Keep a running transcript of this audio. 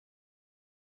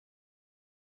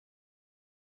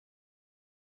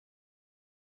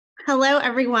Hello,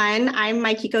 everyone. I'm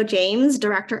Maikiko James,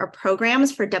 Director of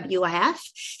Programs for WIF,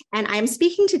 and I'm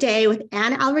speaking today with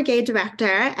Anne Alvergue, Director,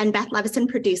 and Beth Levison,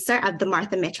 Producer of The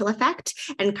Martha Mitchell Effect,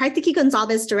 and Kartiki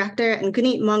Gonsalves, Director, and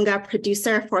Guneet Monga,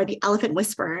 Producer for The Elephant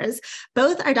Whisperers.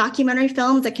 Both are documentary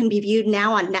films that can be viewed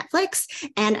now on Netflix,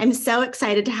 and I'm so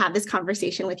excited to have this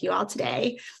conversation with you all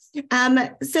today.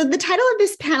 So the title of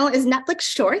this panel is Netflix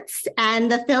Shorts,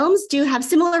 and the films do have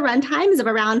similar runtimes of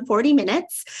around 40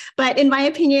 minutes, but in my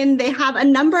opinion, they have a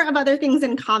number of other things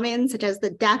in common, such as the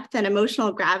depth and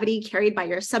emotional gravity carried by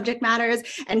your subject matters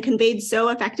and conveyed so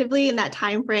effectively in that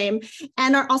time frame,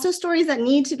 and are also stories that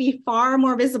need to be far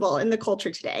more visible in the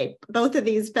culture today. Both of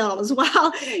these films,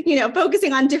 while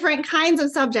focusing on different kinds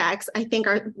of subjects, I think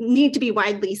need to be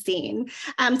widely seen.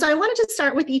 So I wanted to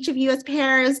start with each of you as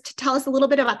pairs to tell us a little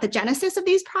bit about the genesis of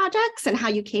these projects and how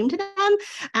you came to them.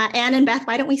 Anne and Beth,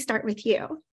 why don't we start with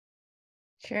you?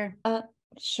 Sure.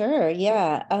 Sure,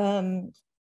 yeah.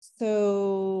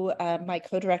 My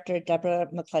co-director, Deborah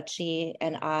McClutchy,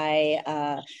 and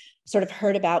I sort of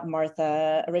heard about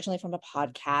Martha originally from a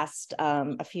podcast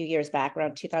a few years back,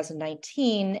 around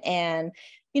 2019. And,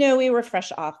 we were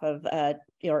fresh off of,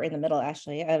 or in the middle,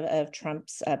 actually, of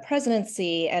Trump's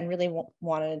presidency, and really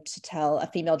wanted to tell a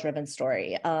female-driven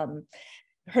story.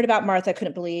 Heard about Martha,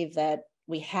 couldn't believe that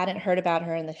we hadn't heard about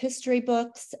her in the history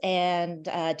books, and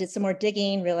did some more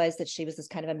digging, realized that she was this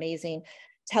kind of amazing,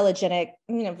 telegenic,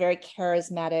 very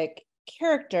charismatic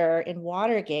character in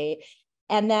Watergate,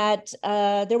 and that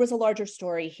there was a larger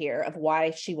story here of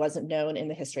why she wasn't known in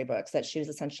the history books, that she was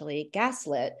essentially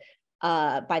gaslit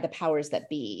by the powers that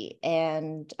be.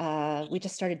 And we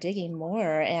just started digging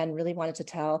more and really wanted to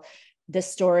tell this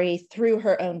story through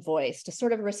her own voice to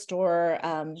sort of restore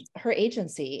her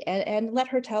agency and let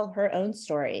her tell her own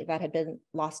story that had been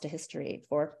lost to history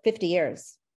for 50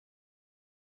 years.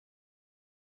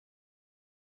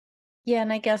 Yeah,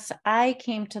 and I guess I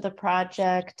came to the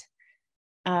project.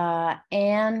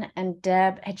 Anne and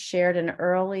Deb had shared an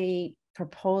early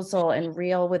proposal and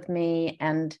reel with me,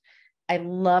 and I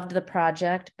loved the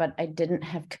project, but I didn't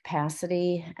have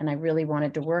capacity, and I really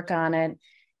wanted to work on it.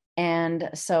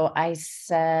 And so I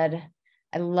said,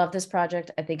 I love this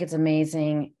project. I think it's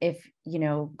amazing. If,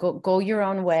 go your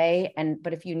own way.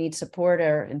 But if you need support,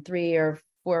 or in 3 or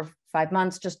 4 or 5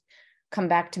 months, just come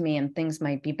back to me and things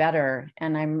might be better.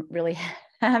 And I'm really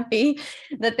happy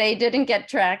that they didn't get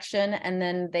traction. And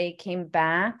then they came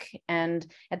back. And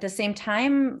at the same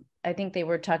time, I think they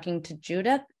were talking to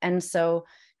Judith. And so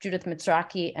Judith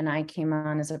Mitsraki and I came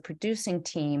on as a producing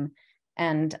team.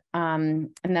 And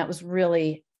that was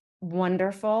really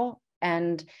wonderful.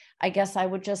 And I guess I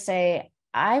would just say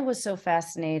I was so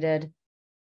fascinated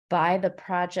by the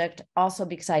project also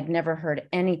because I'd never heard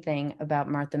anything about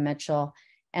Martha Mitchell.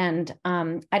 And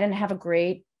I didn't have a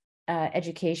great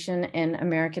education in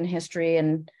American history.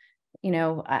 And,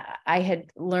 I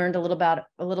had learned a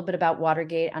little bit about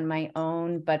Watergate on my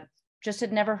own, but just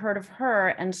had never heard of her.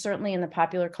 And certainly in the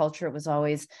popular culture, it was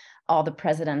always all the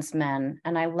president's men.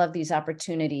 And I love these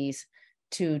opportunities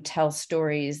to tell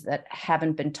stories that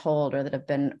haven't been told or that have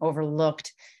been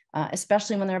overlooked,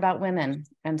 especially when they're about women.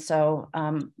 And so,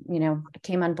 I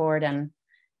came on board and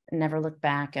never looked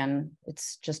back. And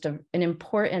it's just an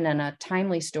important and a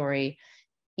timely story,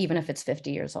 even if it's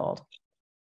 50 years old.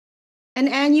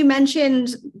 And you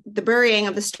mentioned the burying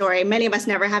of the story, many of us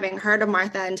never having heard of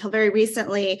Martha until very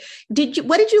recently.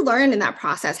 What did you learn in that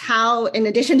process? How, in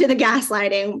addition to the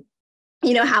gaslighting,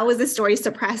 how was the story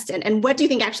suppressed, and what do you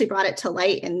think actually brought it to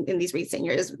light in these recent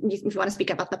years? If you want to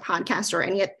speak about the podcast or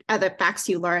any other facts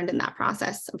you learned in that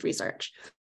process of research.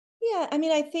 Yeah, I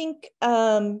mean, I think,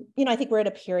 I think we're at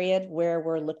a period where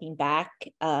we're looking back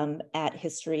at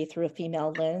history through a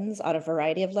female lens on a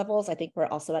variety of levels. I think we're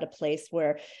also at a place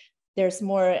where there's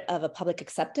more of a public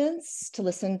acceptance to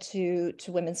listen to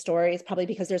women's stories, probably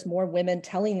because there's more women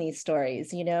telling these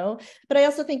stories, But I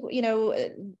also think,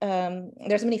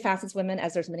 there's many facets of women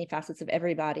as there's many facets of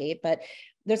everybody, but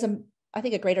there's I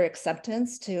think a greater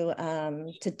acceptance to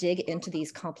dig into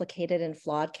these complicated and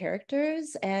flawed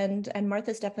characters, and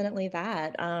Martha's definitely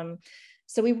that.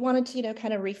 So we wanted to,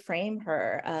 kind of reframe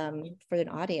her for an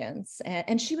audience,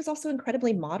 and she was also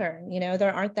incredibly modern.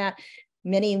 There aren't that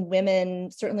many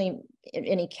women, certainly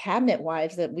any cabinet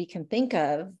wives that we can think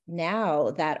of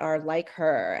now, that are like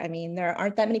her. I mean, there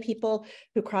aren't that many people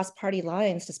who cross party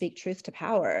lines to speak truth to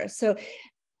power. So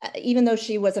even though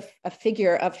she was a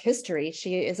figure of history,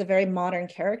 she is a very modern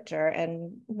character,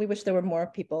 and we wish there were more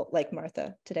people like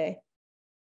Martha today.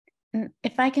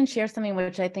 If I can share something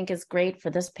which I think is great for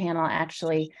this panel,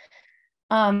 actually.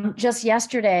 Just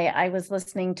yesterday, I was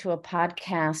listening to a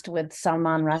podcast with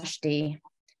Salman Rushdie,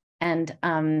 And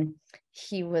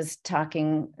he was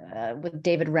talking with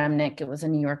David Remnick. It was a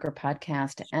New Yorker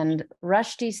podcast. And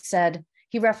Rushdie said,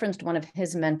 he referenced one of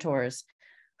his mentors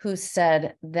who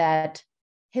said that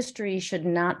history should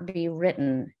not be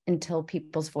written until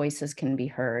people's voices can be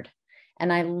heard.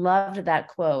 And I loved that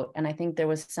quote. And I think there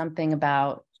was something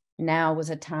about now was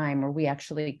a time where we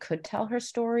actually could tell her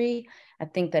story. I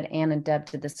think that Anne and Deb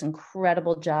did this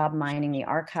incredible job mining the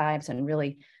archives and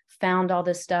really found all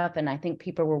this stuff. And I think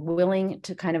people were willing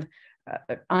to kind of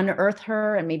unearth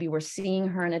her, and maybe we're seeing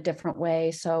her in a different way.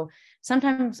 So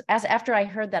sometimes after I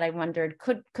heard that, I wondered,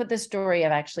 could this story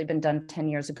have actually been done 10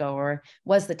 years ago, or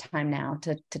was the time now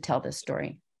to tell this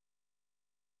story?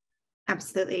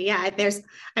 Absolutely. Yeah.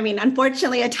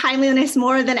 Unfortunately, a timeliness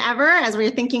more than ever as we're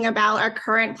thinking about our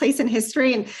current place in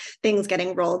history and things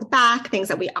getting rolled back, things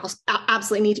that we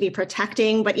absolutely need to be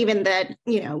protecting. But even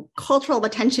the, cultural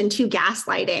attention to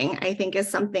gaslighting, I think, is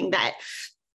something that,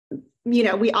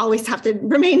 we always have to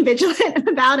remain vigilant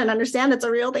about and understand that's a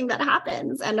real thing that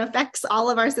happens and affects all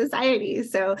of our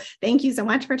societies. So thank you so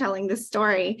much for telling this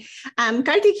story.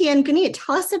 Kartiki and Guneet,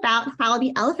 tell us about how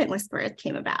the Elephant Whisperers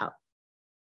came about.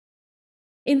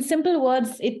 In simple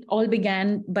words, it all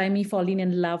began by me falling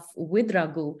in love with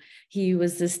Raghu. He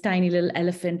was this tiny little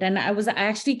elephant, and I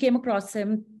actually came across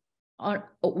him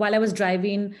while I was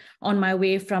driving on my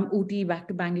way from Ooty back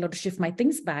to Bangalore to shift my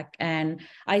things back. And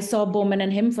I saw Bowman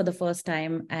and him for the first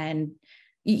time. And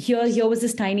here was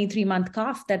this tiny 3-month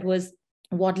calf that was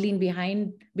waddling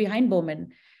behind Bowman.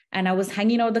 And I was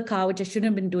hanging out the car, which I shouldn't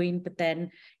have been doing. But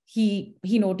then he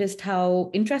noticed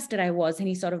how interested I was, and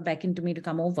he sort of beckoned to me to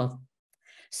come over.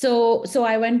 So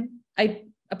I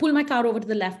pulled my car over to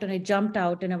the left, and I jumped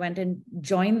out and I went and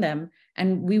joined them.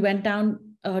 And we went down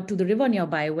to the river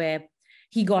nearby where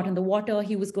he got in the water.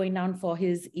 He was going down for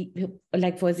his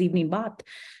evening bath.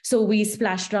 So we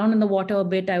splashed around in the water a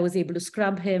bit. I was able to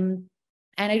scrub him.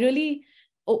 And I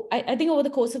think over the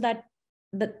course of that,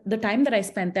 the time that I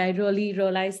spent there, I really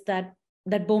realized that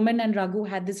Bowman and Raghu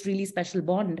had this really special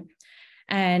bond.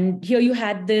 And here you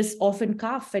had this orphan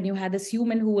calf, and you had this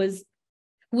human who was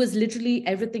literally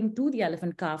everything to the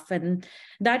elephant calf. And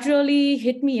that really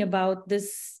hit me about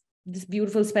this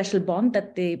beautiful special bond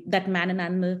that man and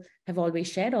animal have always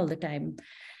shared all the time.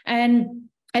 And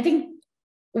I think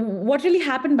what really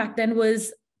happened back then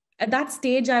was, at that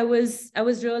stage, I was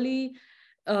really,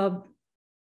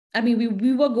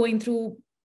 we were going through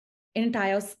an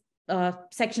entire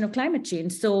section of climate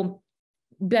change. So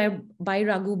by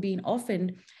Raghu being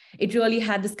orphaned, it really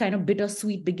had this kind of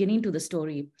bittersweet beginning to the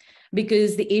story,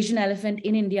 because the Asian elephant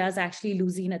in India is actually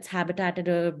losing its habitat at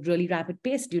a really rapid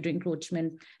pace due to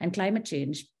encroachment and climate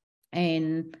change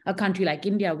in a country like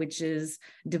India, which is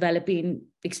developing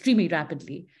extremely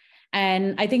rapidly.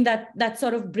 And I think that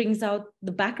sort of brings out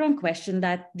the background question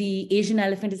that the Asian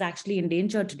elephant is actually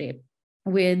endangered today,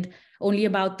 with only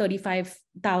about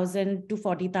 35,000 to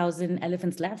 40,000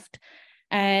 elephants left.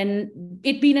 And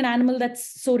it being an animal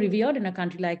that's so revered in a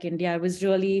country like India, it was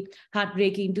really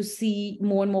heartbreaking to see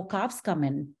more and more calves come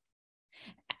in.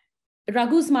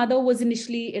 Raghu's mother was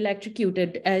initially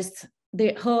electrocuted as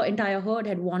her entire herd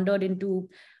had wandered into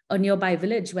a nearby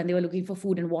village when they were looking for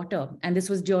food and water. And this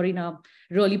was during a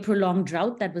really prolonged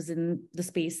drought that was in the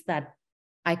space that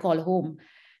I call home.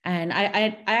 And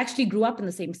I actually grew up in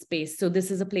the same space. So this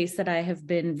is a place that I have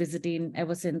been visiting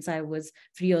ever since I was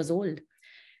 3 years old.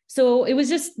 So it was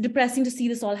just depressing to see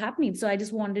this all happening. So I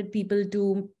just wanted people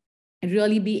to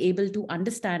really be able to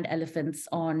understand elephants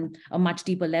on a much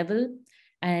deeper level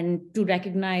and to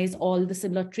recognize all the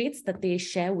similar traits that they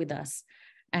share with us.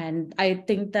 And I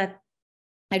think that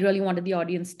I really wanted the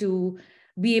audience to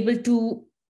be able to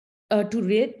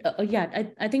relate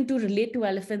to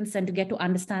elephants and to get to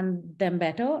understand them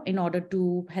better in order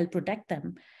to help protect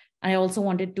them. I also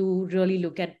wanted to really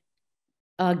look at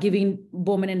giving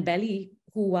Bowman and Belly,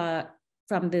 who are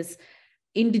from this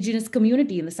indigenous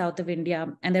community in the south of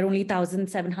India, and there are only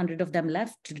 1,700 of them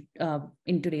left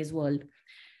in today's world.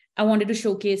 I wanted to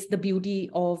showcase the beauty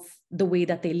of the way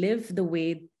that they live, the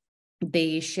way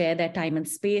they share their time and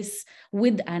space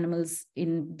with animals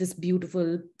in this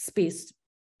beautiful space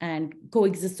and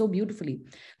coexist so beautifully.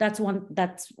 That's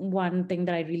one thing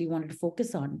that I really wanted to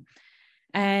focus on.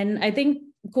 And I think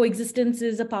coexistence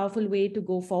is a powerful way to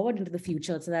go forward into the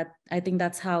future. So that I think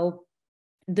that's how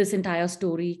this entire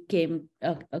story came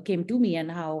to me,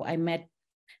 and how I met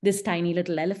this tiny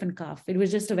little elephant calf. It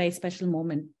was just a very special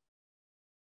moment.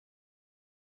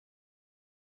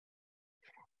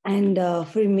 And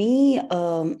for me,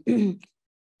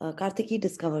 Kartiki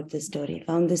discovered this story,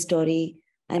 found this story,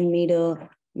 and made a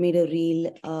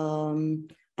reel.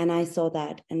 and I saw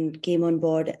that and came on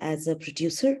board as a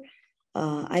producer,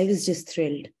 I was just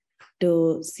thrilled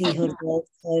to see her work,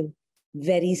 her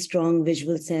very strong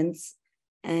visual sense.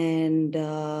 And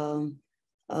that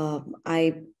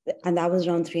was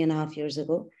around 3.5 years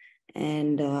ago.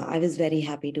 And I was very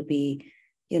happy to be,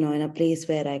 in a place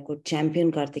where I could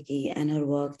champion Kartiki and her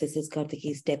work. This is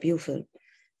Kartiki's debut film.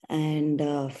 And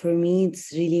for me,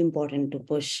 it's really important to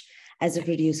push, as a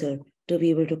producer, to be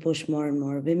able to push more and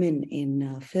more women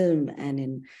in film and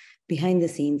in behind the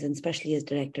scenes, and especially as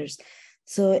directors.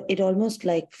 So it almost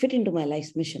like fit into my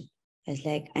life's mission. I was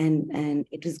like, and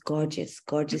it was gorgeous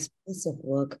piece of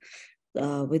work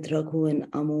with Raghu and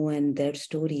Amo and their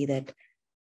story that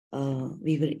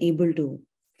we were able to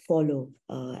follow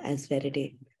as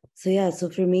Verite. So yeah, so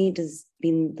for me, it has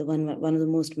been one of the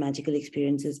most magical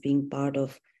experiences being part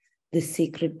of this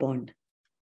sacred bond.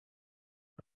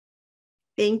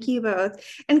 Thank you both.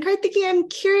 And Kartiki, I'm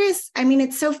curious, I mean,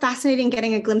 it's so fascinating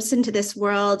getting a glimpse into this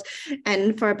world,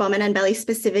 and for Bowman and Belly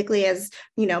specifically as,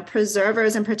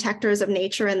 preservers and protectors of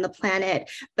nature and the planet,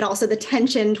 but also the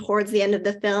tension towards the end of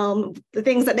the film, the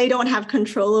things that they don't have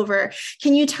control over.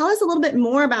 Can you tell us a little bit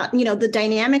more about, the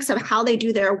dynamics of how they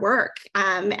do their work?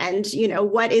 And,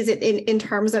 what is it in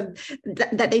terms of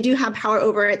that they do have power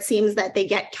over? It seems that they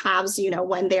get calves,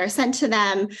 when they are sent to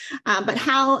them, but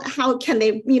how can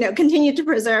they, continue to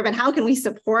preserve, and how can we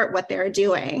support what they're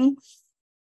doing?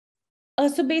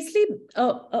 So basically,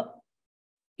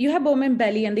 you have Bowman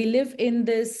Belly, and they live in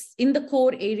the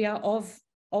core area of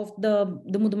the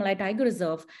Mudumalai Tiger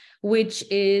Reserve, which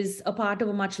is a part of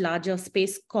a much larger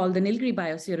space called the Nilgiri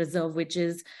Biosphere Reserve, which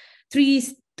is three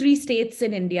states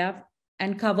in India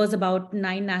and covers about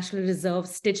 9 national reserves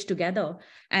stitched together.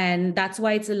 And that's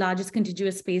why it's the largest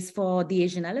contiguous space for the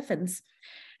Asian elephants.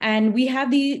 And we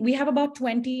have about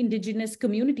 20 indigenous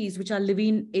communities which are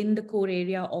living in the core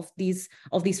area of these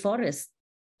forests.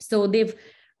 So they've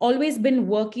always been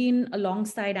working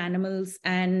alongside animals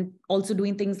and also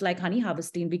doing things like honey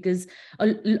harvesting, because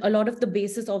a lot of the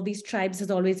basis of these tribes has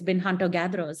always been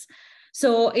hunter-gatherers.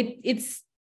 So I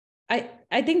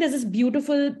think there's this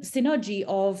beautiful synergy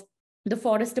of the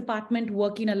forest department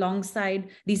working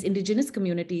alongside these indigenous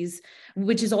communities,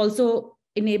 which is also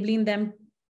enabling them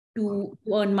to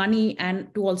earn money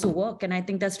and to also work. And I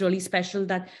think that's really special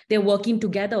that they're working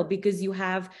together, because you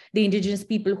have the indigenous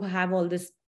people who have all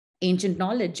this ancient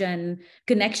knowledge and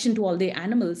connection to all the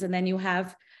animals. And then you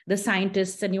have the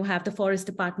scientists and you have the forest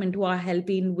department who are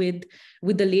helping with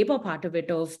the labor part of it,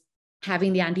 of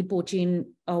having the anti-poaching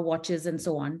watches and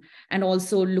so on, and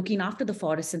also looking after the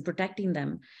forests and protecting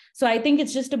them. So I think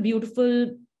it's just a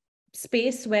beautiful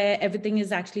space where everything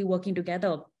is actually working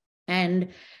together. And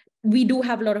we do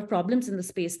have a lot of problems in the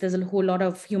space. There's a whole lot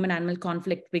of human-animal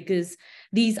conflict, because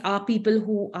these are people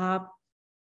who are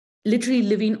literally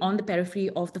living on the periphery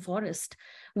of the forest,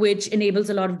 which enables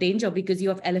a lot of danger, because you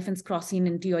have elephants crossing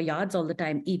into your yards all the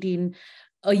time, eating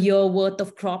a year worth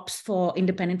of crops for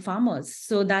independent farmers.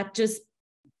 So that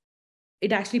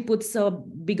it actually puts a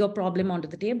bigger problem onto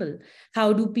the table.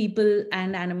 How do people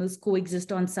and animals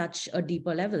coexist on such a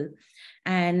deeper level?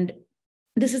 And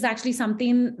this is actually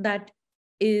something that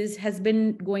has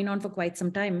been going on for quite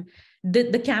some time.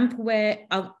 The camp where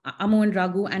Amo and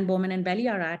Raghu and Bowman and Belly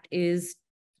are at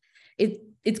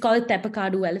it's called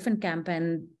Tepakadu Elephant Camp,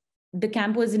 and the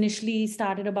camp was initially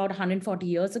started about 140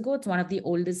 years ago. It's one of the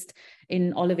oldest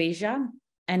in all of Asia,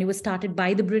 and it was started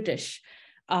by the British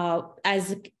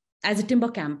as a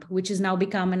timber camp, which has now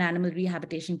become an animal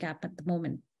rehabilitation camp at the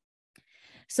moment.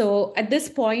 So at this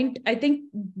point, I think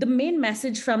the main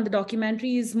message from the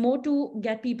documentary is more to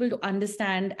get people to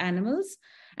understand animals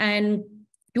and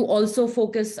to also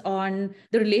focus on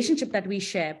the relationship that we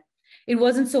share. It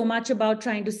wasn't so much about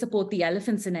trying to support the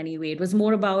elephants in any way. It was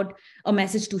more about a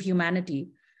message to humanity.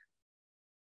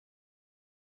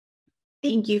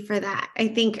 Thank you for that. I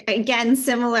think, again,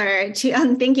 similar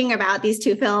to thinking about these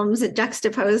two films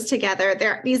juxtaposed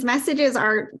together, these messages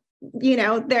are,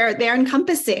 they're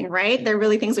encompassing, right? They're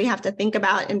really things we have to think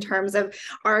about in terms of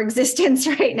our existence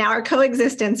right now, our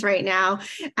coexistence right now,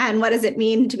 and what does it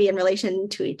mean to be in relation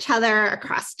to each other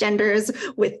across genders,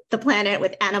 with the planet,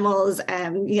 with animals,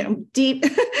 deep,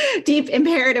 deep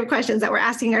imperative questions that we're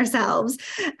asking ourselves.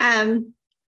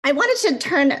 I wanted to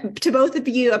turn to both of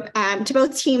you, to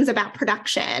both teams, about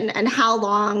production and how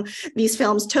long these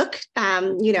films took,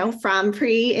 from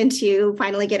pre into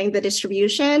finally getting the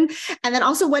distribution. And then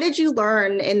also, what did you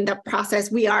learn in the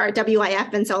process? We are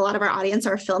WIF, and so a lot of our audience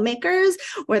are filmmakers.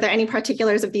 Were there any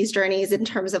particulars of these journeys in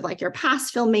terms of your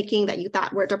past filmmaking that you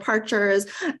thought were departures,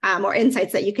 or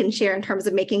insights that you can share in terms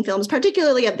of making films,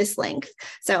 particularly of this length?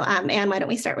 So Anne, why don't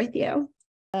we start with you?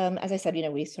 As I said,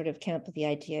 we sort of came up with the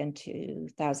idea in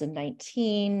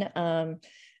 2019.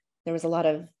 There was a lot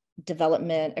of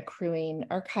development, accruing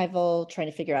archival, trying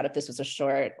to figure out if this was a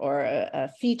short or a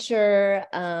feature.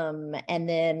 And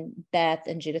then Beth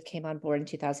and Judith came on board in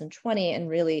 2020 and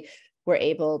really were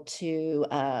able to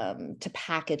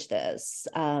package this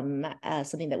as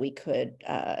something that we could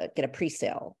get a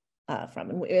pre-sale from.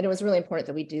 And it was really important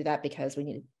that we do that because we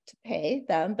needed to pay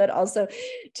them, but also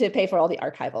to pay for all the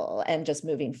archival and just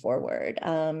moving forward.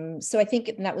 So I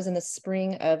think that was in the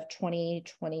spring of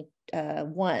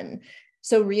 2021.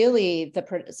 So really,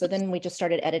 so then we just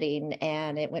started editing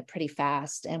and it went pretty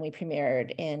fast, and we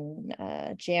premiered in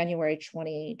January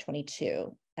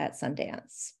 2022 at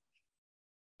Sundance.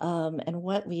 And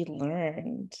what we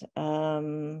learned,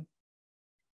 I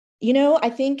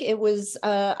think it was,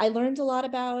 I learned a lot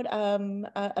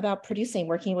about producing,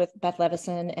 working with Beth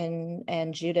Levison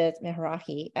and Judith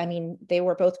Mihrahi. I mean, they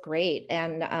were both great.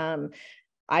 And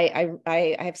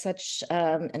I have such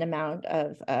an amount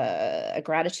of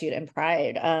gratitude and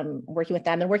pride working with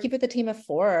them and working with a team of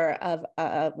 4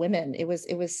 of women. It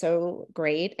was so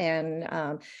great,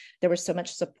 and there was so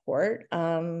much support.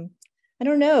 I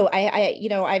don't know.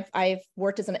 I've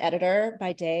worked as an editor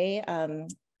by day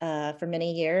for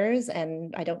many years,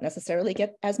 and I don't necessarily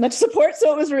get as much support.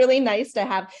 So it was really nice to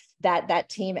have that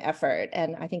team effort,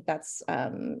 and I think that's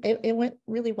it went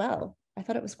really well. I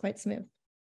thought it was quite smooth.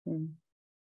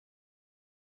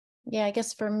 Yeah, I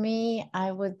guess for me,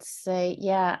 I would say,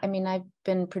 I mean, I've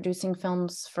been producing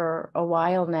films for a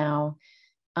while now.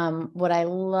 What I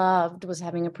loved was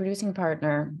having a producing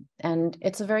partner, and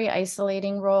it's a very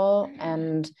isolating role,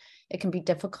 and it can be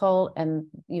difficult, and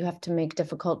you have to make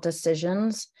difficult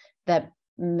decisions that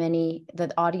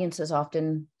audiences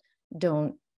often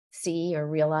don't see or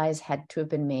realize had to have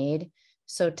been made.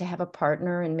 So to have a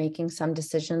partner in making some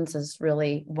decisions is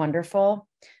really wonderful.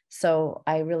 So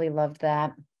I really loved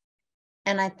that.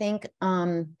 And I think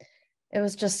it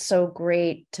was just so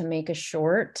great to make a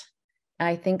short.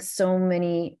 I think so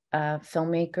many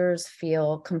filmmakers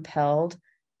feel compelled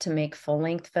to make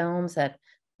full-length films, that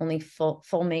only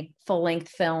full-length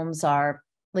films are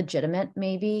legitimate,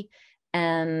 maybe.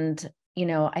 And,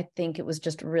 I think it was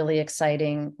just really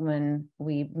exciting when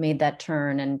we made that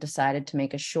turn and decided to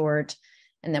make a short,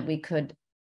 and that we could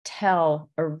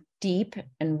tell a deep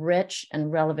and rich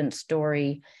and relevant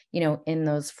story, in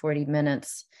those 40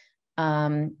 minutes.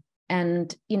 And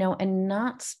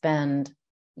not spend,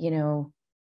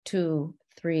 2,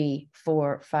 3,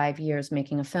 4, 5 years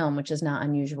making a film, which is not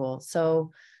unusual.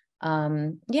 So,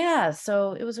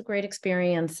 so it was a great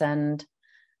experience. And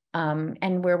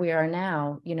where we are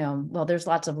now, well, there's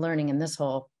lots of learning in this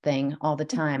whole thing all the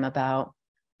time about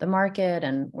the market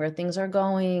and where things are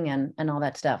going and all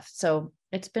that stuff. So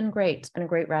it's been great. It's been a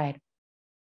great ride.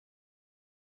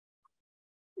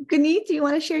 Guneet, do you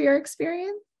want to share your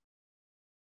experience?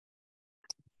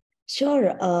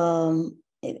 Sure.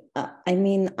 I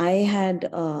mean, I had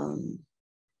an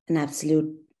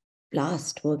absolute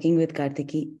blast working with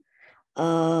Kartiki.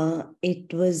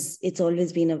 It's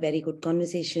always been a very good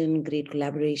conversation, great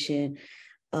collaboration.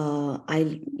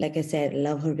 Like I said,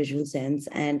 love her visual sense.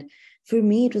 And for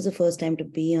me, it was the first time to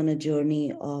be on a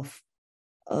journey of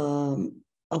a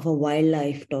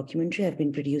wildlife documentary I've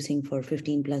been producing for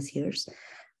 15 plus years.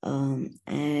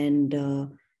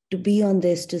 To be on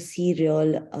this, to see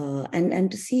real and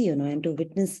to see, and to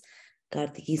witness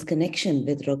Kartiki's connection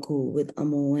with Raghu, with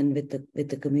Amo, and with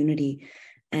the community,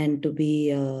 and to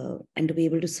be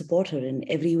able to support her in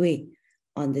every way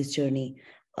on this journey,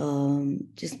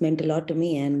 just meant a lot to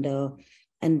me. And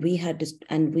we had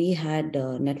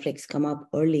Netflix come up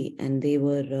early, and they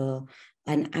were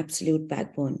an absolute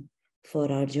backbone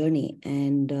for our journey,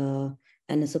 and a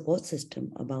support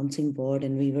system, a bouncing board,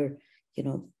 and we were,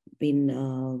 and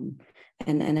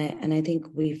I think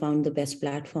we found the best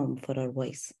platform for our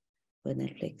voice with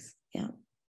Netflix. Yeah.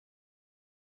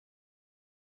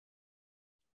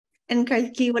 And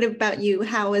Kartiki, what about you?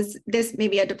 How was this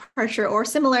maybe a departure or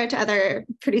similar to other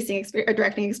producing or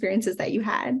directing experiences that you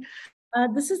had?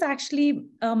 This is actually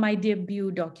my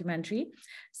debut documentary.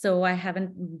 So I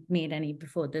haven't made any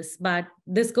before this, but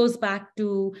this goes back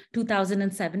to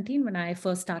 2017 when I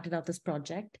first started out this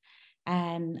project.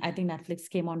 And I think Netflix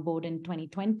came on board in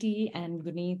 2020, and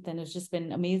Guneet, and it's just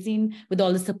been amazing with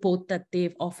all the support that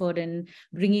they've offered in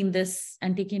bringing this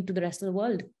and taking it to the rest of the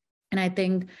world. And I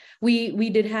think we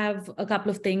did have a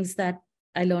couple of things that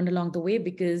I learned along the way,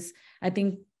 because I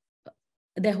think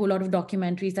there are a whole lot of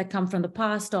documentaries that come from the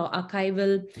past or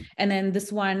archival. And then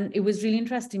this one, it was really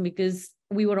interesting because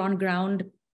we were on ground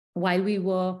while it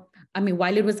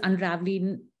was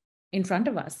unraveling in front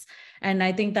of us. And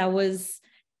I think that was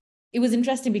it was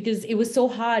interesting because it was so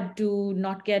hard to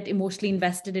not get emotionally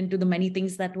invested into the many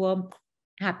things that were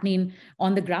happening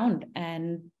on the ground.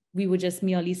 And we were just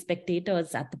merely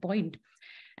spectators at the point.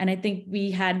 And I think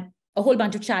we had a whole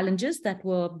bunch of challenges that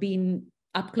were being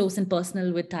up close and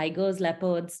personal with tigers,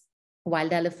 leopards,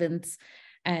 wild elephants.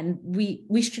 And we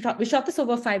shot this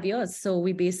over 5 years. So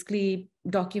we basically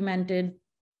documented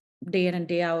day in and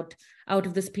day out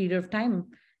of this period of time.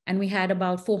 And we had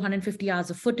about 450 hours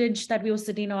of footage that we were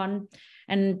sitting on.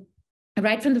 And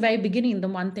right from the very beginning, the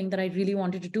one thing that I really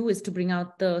wanted to do is to bring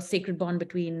out the sacred bond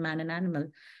between man and animal.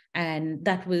 And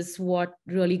that was what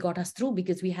really got us through,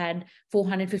 because we had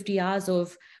 450 hours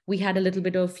of, we had a little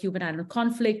bit of human-animal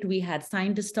conflict, we had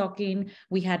scientists talking,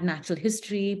 we had natural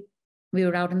history. We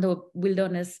were out in the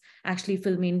wilderness actually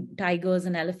filming tigers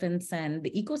and elephants and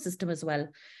the ecosystem as well.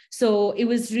 So it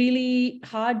was really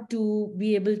hard to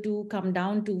be able to come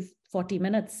down to 40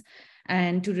 minutes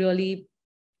and to really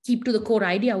keep to the core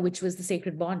idea, which was the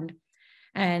sacred bond.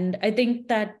 And I think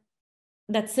that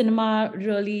cinema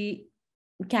really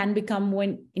can become more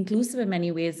inclusive in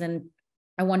many ways. And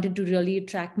I wanted to really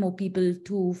attract more people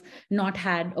who've not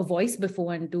had a voice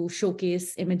before and to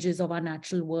showcase images of our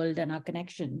natural world and our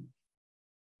connection.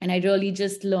 And I really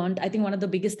just learned, I think one of the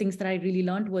biggest things that I really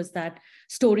learned was that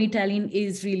storytelling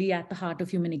is really at the heart of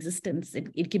human existence.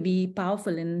 It can be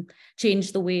powerful and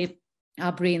change the way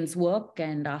our brains work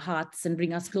and our hearts and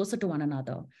bring us closer to one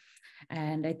another.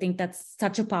 And I think that's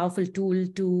such a powerful tool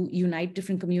to unite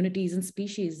different communities and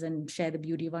species and share the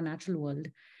beauty of our natural world.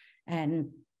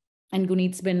 And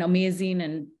Guneet's been amazing.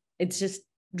 And it's just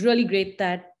really great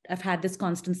that I've had this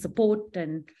constant support,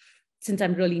 and since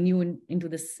I'm really new into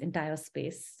this entire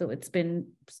space. So it's been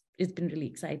really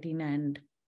exciting and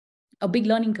a big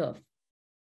learning curve.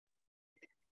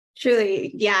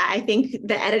 Truly, yeah, I think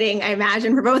the editing, I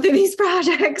imagine, for both of these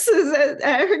projects is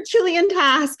a Herculean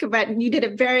task, but you did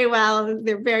it very well.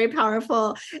 They're very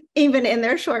powerful, even in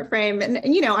their short frame. And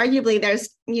arguably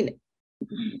there's,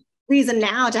 reason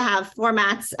now to have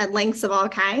formats and lengths of all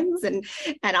kinds, and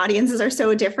audiences are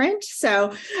so different.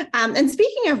 So, and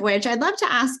speaking of which, I'd love to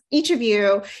ask each of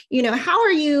you, how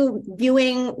are you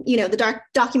viewing, the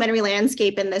documentary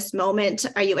landscape in this moment?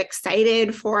 Are you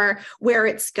excited for where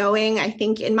it's going? I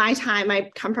think in my time, I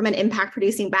come from an impact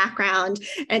producing background,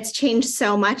 and it's changed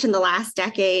so much in the last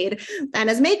decade. And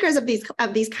as makers of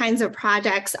these kinds of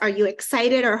projects, are you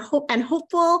excited or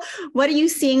hopeful? What are you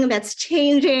seeing that's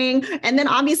changing? And then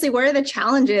obviously, what are the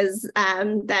challenges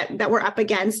that we're up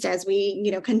against as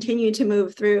we continue to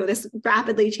move through this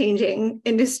rapidly changing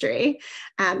industry?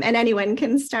 And anyone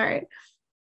can start.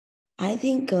 I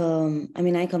think,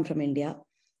 I come from India.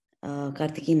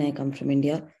 Kartiki and I come from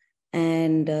India.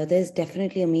 And there's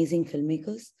definitely amazing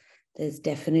filmmakers. There's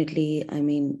definitely,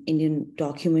 Indian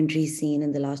documentary scene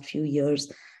in the last few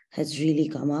years has really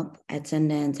come up at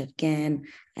Sundance, at Cannes,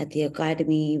 at the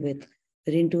Academy, with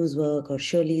Rintu's work or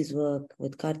Shirley's work,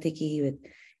 with Kartiki, with,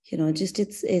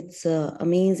 it's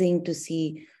amazing to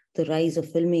see the rise of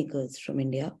filmmakers from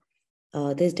India.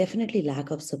 There's definitely lack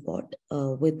of support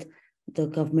with the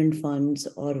government funds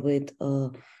or with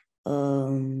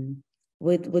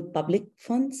public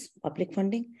funds, public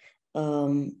funding.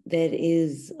 There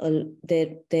is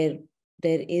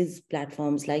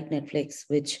platforms like Netflix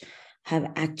which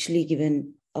have actually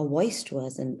given a voice to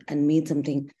us and made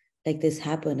something like this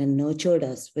happen and nurtured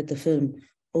us with the film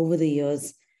over the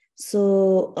years.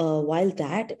 So while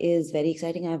that is very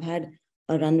exciting, I've had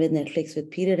a run with Netflix with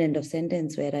Period End of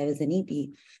Sentence, where I was an EP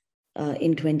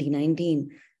in 2019.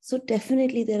 So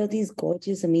definitely there are these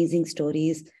gorgeous, amazing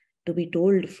stories to be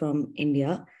told from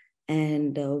India.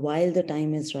 And while the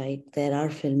time is right, there are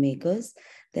filmmakers,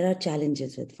 there are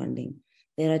challenges with funding.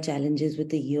 There are challenges with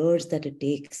the years that it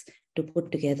takes to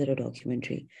put together a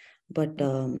documentary. But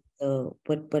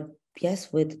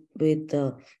yes, with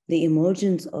the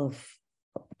emergence of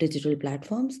digital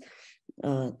platforms,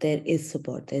 there is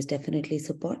support. There's definitely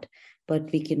support,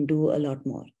 but we can do a lot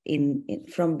more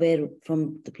from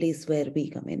the place where we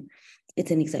come in.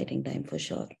 It's an exciting time for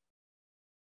sure.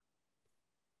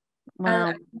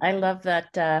 Wow, I love that.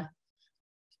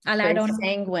 I'll add on.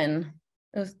 Sanguine.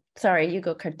 Oh, sorry, you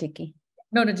go, Kartiki.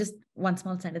 No, just one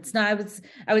small sentence. No, I was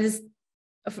just,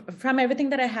 from everything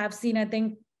that I have seen, I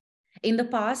think in the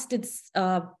past,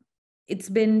 it's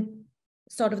been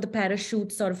sort of the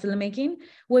parachute sort of filmmaking,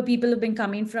 where people have been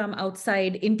coming from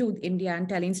outside into India and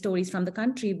telling stories from the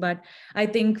country. But I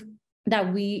think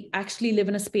that we actually live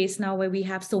in a space now where we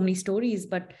have so many stories,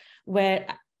 but where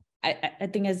I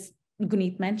think, as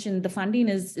Guneet mentioned, the funding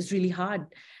is really hard.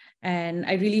 And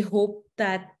I really hope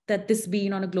that this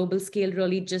being on a global scale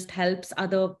really just helps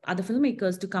other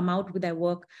filmmakers to come out with their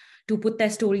work, to put their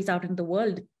stories out in the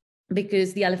world,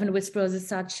 because The Elephant Whisperers is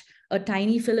such a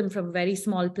tiny film from a very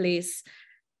small place,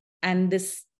 and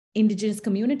this Indigenous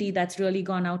community that's really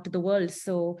gone out to the world.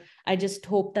 So I just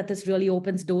hope that this really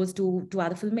opens doors to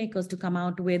other filmmakers to come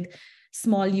out with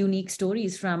small, unique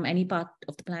stories from any part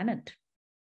of the planet.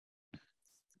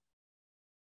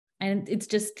 And it's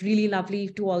just really lovely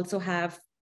to also have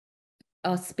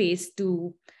a space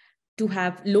to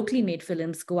have locally made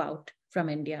films go out from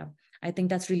India. I think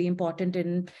that's really important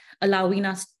in allowing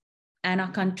us and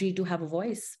our country to have a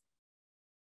voice.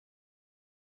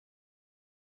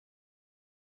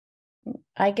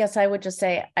 I guess I would just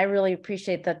say I really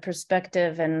appreciate that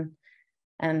perspective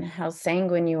and how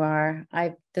sanguine you are.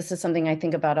 This is something I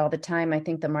think about all the time. I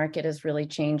think the market is really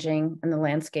changing and the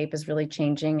landscape is really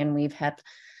changing, and we've had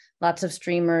lots of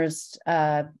streamers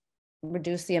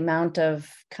reduce the amount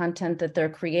of content that they're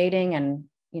creating, and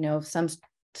some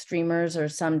streamers or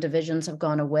some divisions have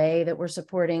gone away that were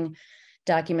supporting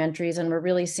documentaries, and we're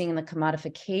really seeing the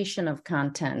commodification of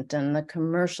content and the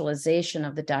commercialization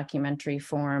of the documentary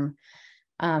form.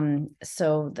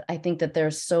 So I think that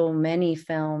there's so many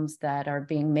films that are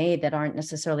being made that aren't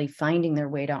necessarily finding their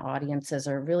way to audiences,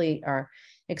 or really are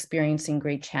experiencing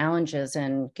great challenges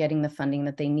in getting the funding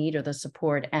that they need or the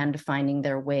support and finding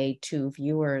their way to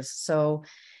viewers. So,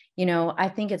 I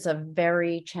think it's a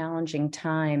very challenging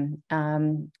time.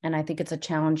 And I think it's a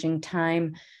challenging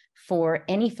time for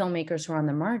any filmmakers who are on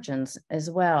the margins as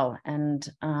well. And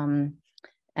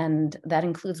that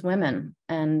includes women.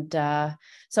 And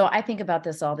so I think about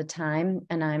this all the time,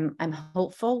 and I'm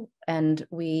hopeful, and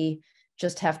we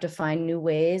just have to find new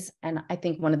ways. And I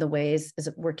think one of the ways is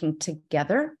working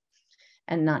together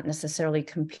and not necessarily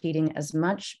competing as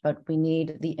much, but we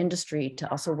need the industry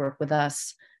to also work with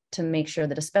us to make sure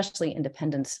that especially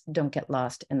independents don't get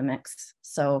lost in the mix.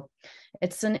 So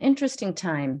it's an interesting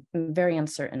time, very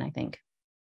uncertain, I think.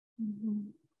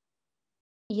 Mm-hmm.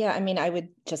 Yeah, I mean, I would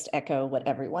just echo what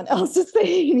everyone else is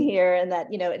saying here, and that,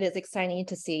 it is exciting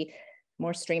to see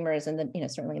more streamers and then,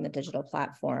 certainly in the digital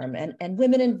platform, and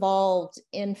women involved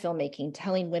in filmmaking,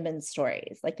 telling women's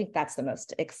stories. I think that's the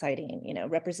most exciting.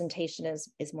 Representation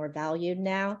is more valued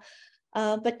now.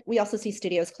 But we also see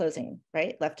studios closing,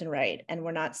 right, left and right, and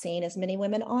we're not seeing as many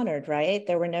women honored, right?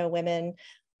 There were no women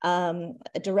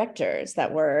directors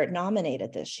that were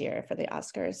nominated this year for the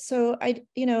Oscars. So I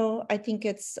think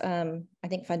I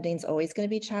think funding's always going to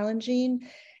be challenging.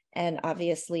 And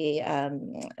obviously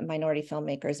minority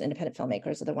filmmakers, independent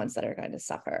filmmakers are the ones that are going to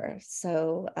suffer.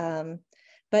 So,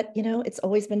 but it's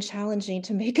always been challenging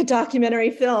to make a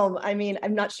documentary film. I mean,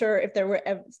 I'm not sure if there were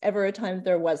ever a time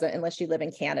there wasn't, unless you live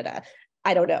in Canada.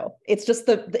 I don't know. It's just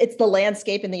it's the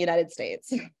landscape in the United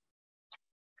States.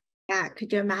 Yeah,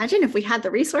 could you imagine if we had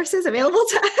the resources available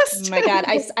to us? Oh my God,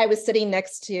 I was sitting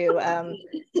next to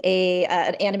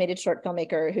an animated short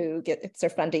filmmaker who gets their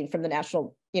funding from the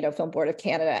National Film Board of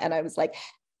Canada, and I was like,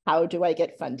 how do I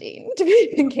get funding to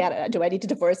be in Canada? Do I need to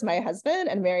divorce my husband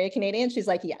and marry a Canadian? She's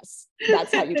like, yes,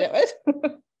 that's how you do it.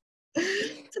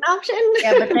 It's an option.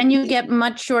 Yeah, but then you get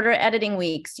much shorter editing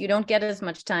weeks. You don't get as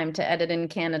much time to edit in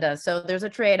Canada. So there's a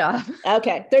trade-off.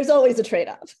 Okay, there's always a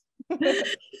trade-off.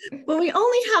 Well, we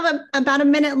only have about a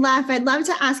minute left. I'd love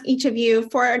to ask each of you,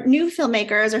 for new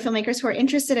filmmakers or filmmakers who are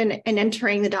interested in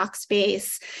entering the doc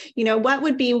space, what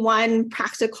would be one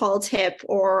practical tip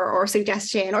or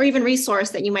suggestion, or even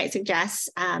resource that you might suggest?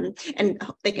 And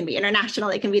they can be international,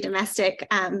 they can be domestic.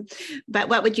 But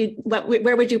where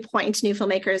would you point new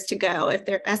filmmakers to go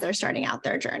as they're starting out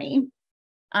their journey?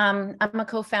 I'm a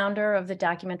co-founder of the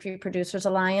Documentary Producers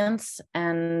Alliance,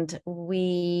 and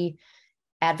we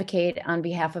advocate on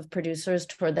behalf of producers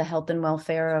for the health and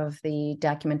welfare of the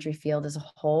documentary field as a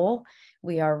whole.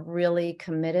 We are really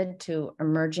committed to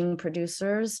emerging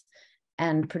producers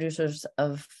and producers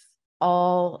of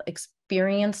all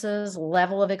experiences,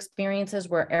 level of experiences,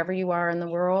 wherever you are in the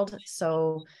world.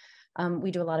 So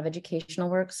we do a lot of educational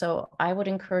work. So I would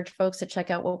encourage folks to check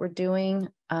out what we're doing.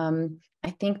 I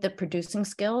think that producing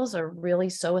skills are really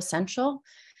so essential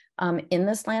in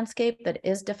this landscape that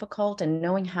is difficult, and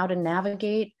knowing how to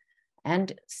navigate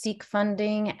and seek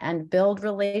funding and build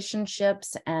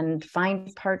relationships and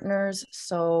find partners.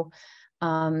 So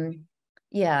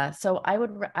so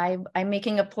I'm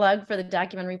making a plug for the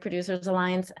Documentary Producers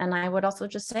Alliance. And I would also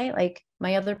just say,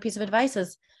 my other piece of advice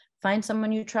is find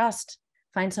someone you trust,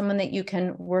 find someone that you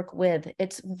can work with.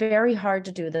 It's very hard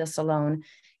to do this alone,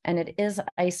 and it is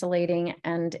isolating,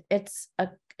 and it's a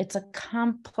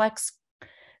complex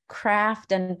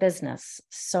craft and business.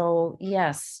 So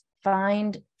yes,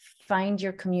 find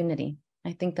your community.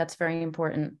 I think that's very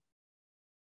important.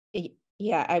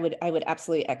 Yeah, I would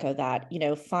absolutely echo that.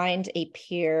 Find a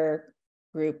peer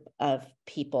group of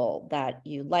people that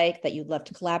you like, that you love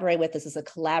to collaborate with. This is a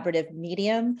collaborative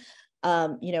medium.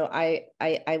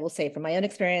 I will say from my own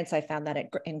experience, I found that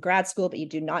in grad school, but you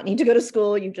do not need to go to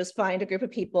school. You just find a group of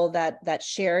people that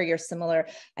share your similar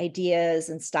ideas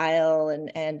and style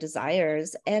and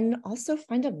desires, and also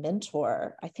find a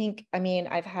mentor.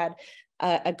 I've had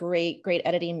a great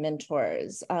editing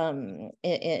mentors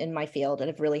in my field that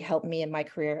have really helped me in my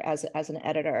career as an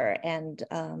editor. And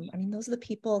those are the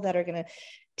people that are going to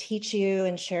teach you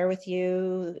and share with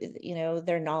you,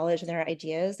 their knowledge and their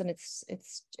ideas. And it's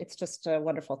just a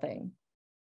wonderful thing.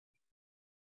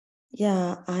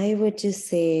 Yeah, I would just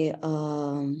say,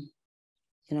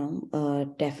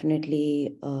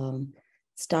 definitely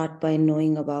start by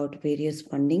knowing about various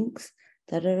fundings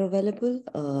that are available.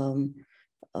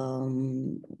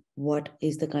 What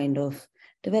is the kind of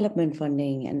development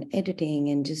funding and editing,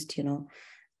 and just, to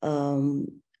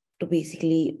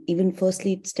basically, even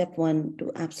firstly, step one, to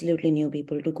absolutely new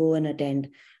people to go and attend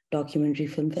documentary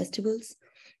film festivals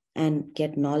and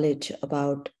get knowledge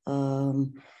about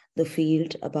the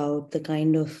field, about the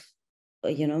kind of,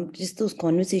 just those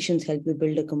conversations help you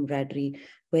build a camaraderie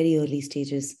very early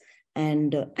stages,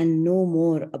 and know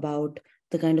more about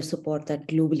the kind of support that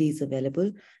globally is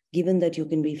available, given that you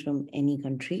can be from any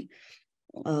country,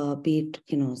 be it,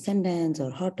 Sundance or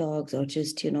Hot Dogs, or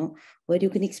just, where you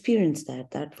can experience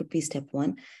that. That would be step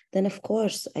one. Then, of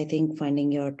course, I think finding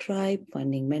your tribe,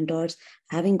 finding mentors,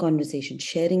 having conversations,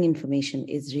 sharing information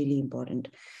is really important,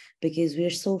 because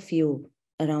we're so few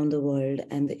around the world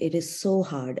and it is so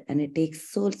hard and it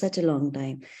takes such a long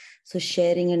time. So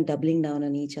sharing and doubling down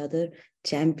on each other,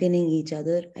 championing each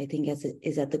other, I think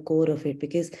is at the core of it,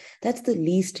 because that's the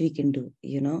least we can do,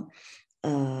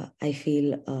 I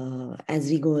feel, as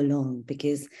we go along,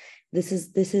 because this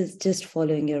is just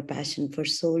following your passion for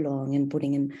so long and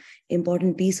putting an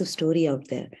important piece of story out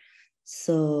there.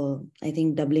 So I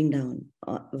think doubling down,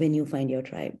 when you find your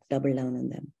tribe, double down on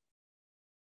them.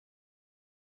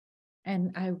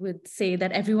 And I would say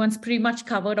that everyone's pretty much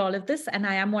covered all of this. And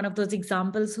I am one of those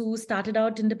examples who started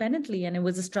out independently, and it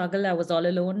was a struggle. I was all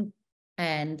alone.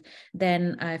 And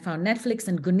then I found Netflix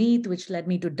and Guneet, which led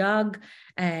me to Doug.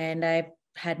 And I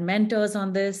had mentors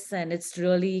on this, and it's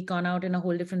really gone out in a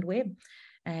whole different way.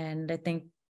 And I think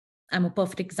I'm a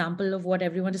perfect example of what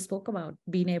everyone just spoke about,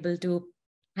 being able to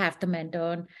have the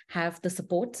mentor and have the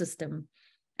support system.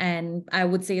 And I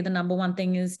would say the number one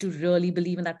thing is to really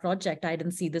believe in that project. I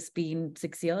didn't see this being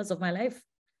 6 years of my life.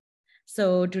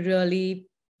 So to really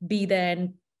be there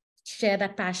and share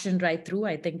that passion right through,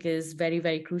 I think is very,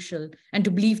 very crucial. And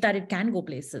to believe that it can go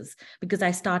places, because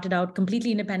I started out completely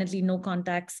independently, no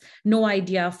contacts, no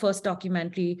idea, first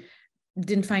documentary,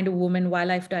 didn't find a woman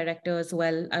wildlife director as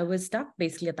well. I was stuck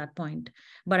basically at that point,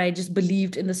 but I just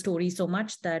believed in the story so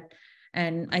much that,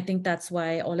 and I think that's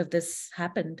why all of this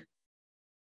happened.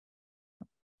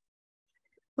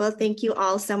 Well, thank you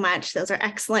all so much. Those are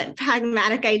excellent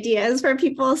pragmatic ideas for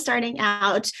people starting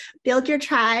out. Build your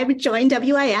tribe, join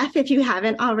WIF if you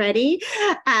haven't already.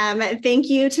 Thank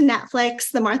you to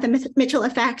Netflix. The Martha Mitchell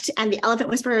Effect and The Elephant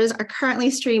Whisperers are currently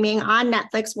streaming on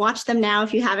Netflix. Watch them now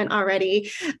if you haven't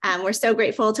already. We're so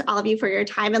grateful to all of you for your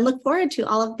time and look forward to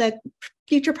all of the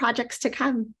future projects to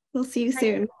come. We'll see you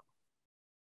soon.